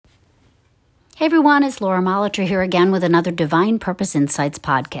Hey everyone, it's Laura Molitor here again with another Divine Purpose Insights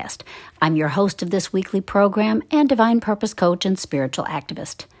podcast. I'm your host of this weekly program and Divine Purpose coach and spiritual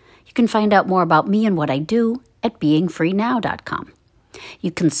activist. You can find out more about me and what I do at beingfreenow.com.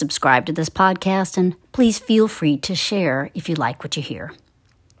 You can subscribe to this podcast and please feel free to share if you like what you hear.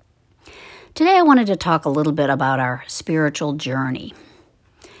 Today I wanted to talk a little bit about our spiritual journey.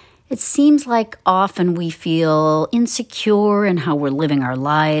 It seems like often we feel insecure in how we're living our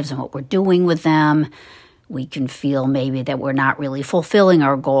lives and what we're doing with them. We can feel maybe that we're not really fulfilling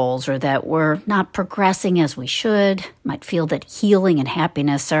our goals or that we're not progressing as we should. Might feel that healing and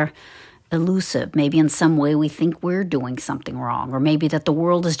happiness are elusive. Maybe in some way we think we're doing something wrong, or maybe that the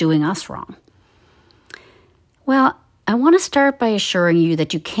world is doing us wrong. Well, I want to start by assuring you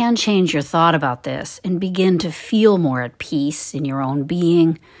that you can change your thought about this and begin to feel more at peace in your own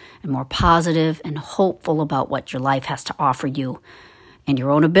being and more positive and hopeful about what your life has to offer you and your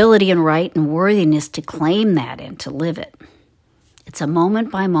own ability and right and worthiness to claim that and to live it. It's a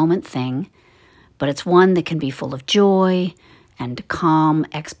moment-by-moment thing, but it's one that can be full of joy and calm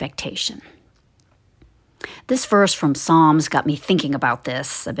expectation. This verse from Psalms got me thinking about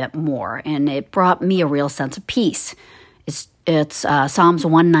this a bit more, and it brought me a real sense of peace. It's Psalms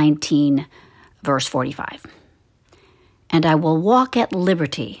 119, verse 45. And I will walk at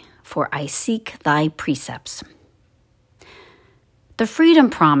liberty, for I seek thy precepts. The freedom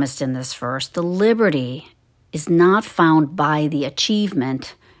promised in this verse, the liberty, is not found by the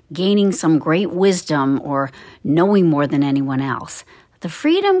achievement, gaining some great wisdom, or knowing more than anyone else. The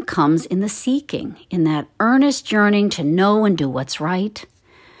freedom comes in the seeking, in that earnest yearning to know and do what's right,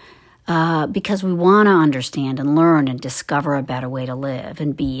 because we want to understand and learn and discover a better way to live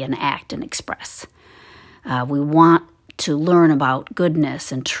and be and act and express. We want to learn about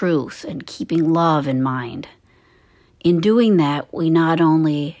goodness and truth and keeping love in mind. In doing that, we not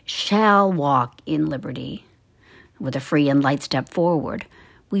only shall walk in liberty with a free and light step forward,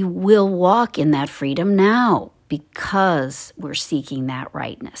 we will walk in that freedom now because we're seeking that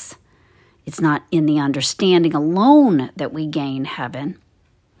rightness. It's not in the understanding alone that we gain heaven.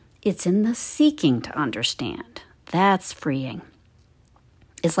 It's in the seeking to understand. That's freeing.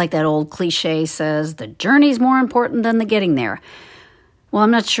 It's like that old cliche says, the journey's more important than the getting there. Well,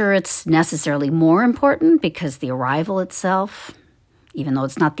 I'm not sure it's necessarily more important because the arrival itself, even though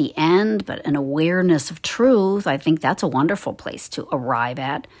it's not the end, but an awareness of truth, I think that's a wonderful place to arrive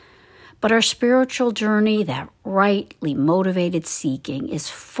at. But our spiritual journey, that rightly motivated seeking, is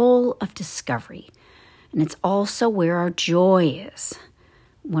full of discovery. And it's also where our joy is,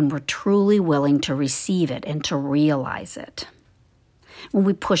 when we're truly willing to receive it and to realize it. When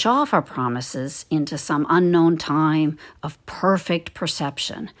we push off our promises into some unknown time of perfect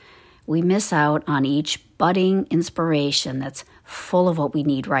perception, we miss out on each budding inspiration that's full of what we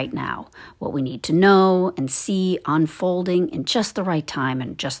need right now, what we need to know and see unfolding in just the right time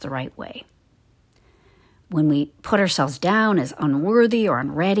and just the right way. When we put ourselves down as unworthy or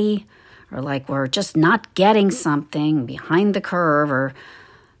unready, or like we're just not getting something behind the curve, or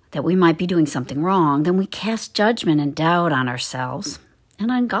that we might be doing something wrong, then we cast judgment and doubt on ourselves and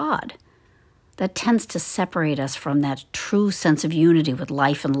on God. That tends to separate us from that true sense of unity with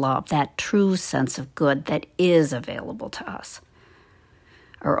life and love, that true sense of good that is available to us.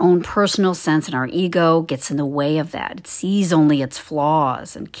 Our own personal sense and our ego gets in the way of that. It sees only its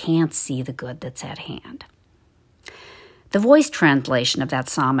flaws and can't see the good that's at hand. The Voice translation of that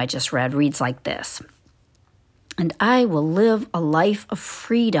psalm I just read reads like this: And I will live a life of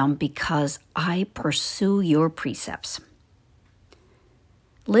freedom because I pursue your precepts.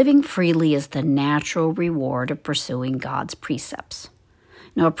 Living freely is the natural reward of pursuing God's precepts.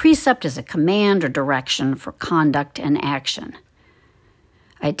 Now, a precept is a command or direction for conduct and action.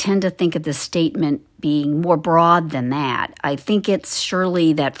 I tend to think of this statement being more broad than that. I think it's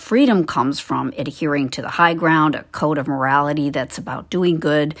surely that freedom comes from adhering to the high ground, a code of morality that's about doing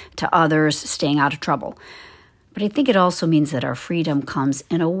good to others, staying out of trouble. But I think it also means that our freedom comes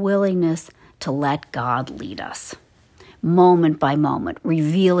in a willingness to let God lead us, moment by moment,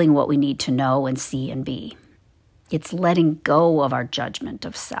 revealing what we need to know and see and be. It's letting go of our judgment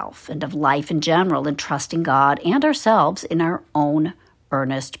of self and of life in general and trusting God and ourselves in our own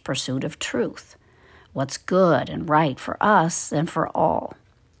earnest pursuit of truth, what's good and right for us and for all.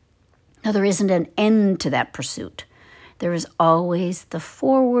 Now, there isn't an end to that pursuit. There is always the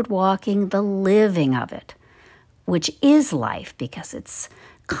forward walking, the living of it, which is life because it's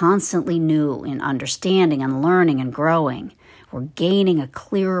constantly new in understanding and learning and growing. We're gaining a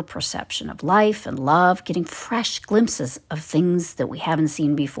clearer perception of life and love, getting fresh glimpses of things that we haven't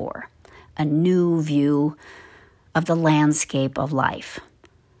seen before, a new view of the landscape of life.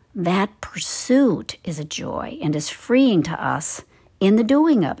 that pursuit is a joy and is freeing to us in the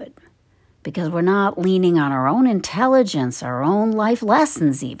doing of it, because we're not leaning on our own intelligence, our own life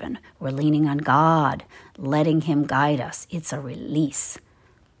lessons even. We're leaning on God, letting Him guide us. It's a release.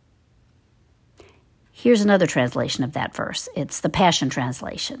 Here's another translation of that verse. It's the Passion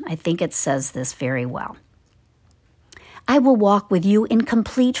Translation. I think it says this very well. I will walk with you in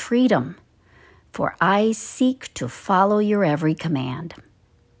complete freedom, for I seek to follow your every command.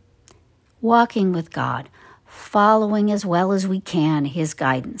 Walking with God, following as well as we can His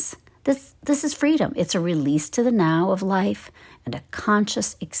guidance. This is freedom. It's a release to the now of life and a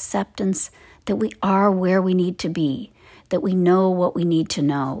conscious acceptance that we are where we need to be, that we know what we need to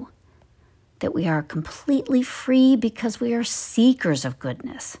know, that we are completely free because we are seekers of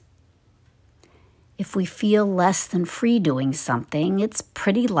goodness. If we feel less than free doing something, it's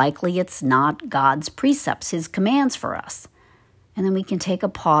pretty likely it's not God's precepts, His commands for us. And then we can take a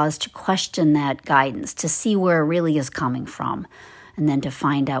pause to question that guidance, to see where it really is coming from, and then to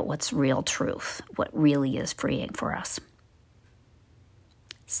find out what's real truth, what really is freeing for us.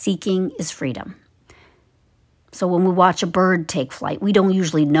 Seeking is freedom. So when we watch a bird take flight, we don't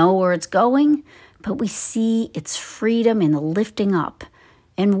usually know where it's going, but we see its freedom in the lifting up.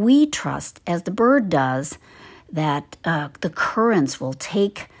 And we trust, as the bird does, that the currents will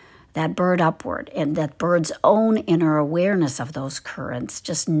take that bird upward, and that bird's own inner awareness of those currents,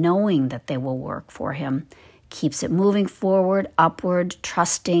 just knowing that they will work for him, keeps it moving forward, upward,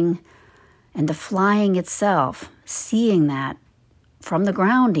 trusting. And the flying itself, seeing that from the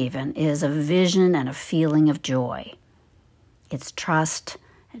ground even, is a vision and a feeling of joy. It's trust,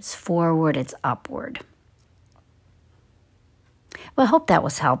 it's forward, it's upward. Well, I hope that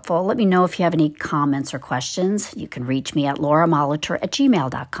was helpful. Let me know if you have any comments or questions. You can reach me at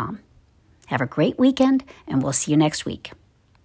lauramolitor@gmail.com. Have a great weekend, and we'll see you next week.